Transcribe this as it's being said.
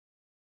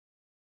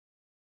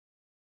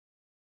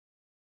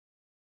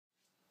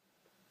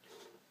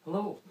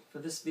Hello, for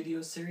this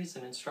video series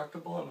in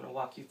Instructable, I'm going to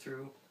walk you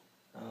through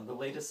the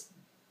latest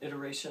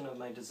iteration of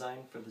my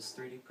design for this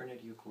 3D printed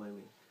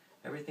ukulele.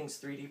 Everything's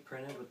 3D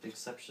printed with the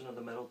exception of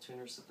the metal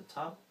tuners at the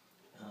top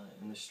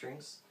and the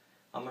strings.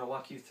 I'm going to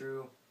walk you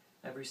through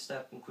every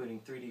step, including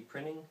 3D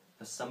printing,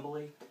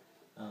 assembly,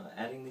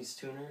 adding these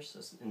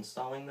tuners,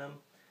 installing them,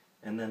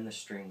 and then the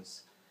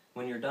strings.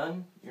 When you're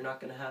done, you're not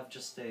going to have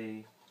just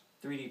a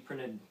 3D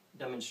printed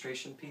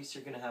demonstration piece,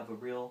 you're going to have a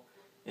real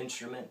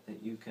instrument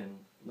that you can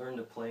learn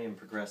to play and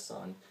progress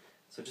on.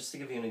 So just to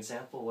give you an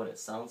example of what it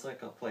sounds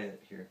like, I'll play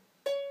it here.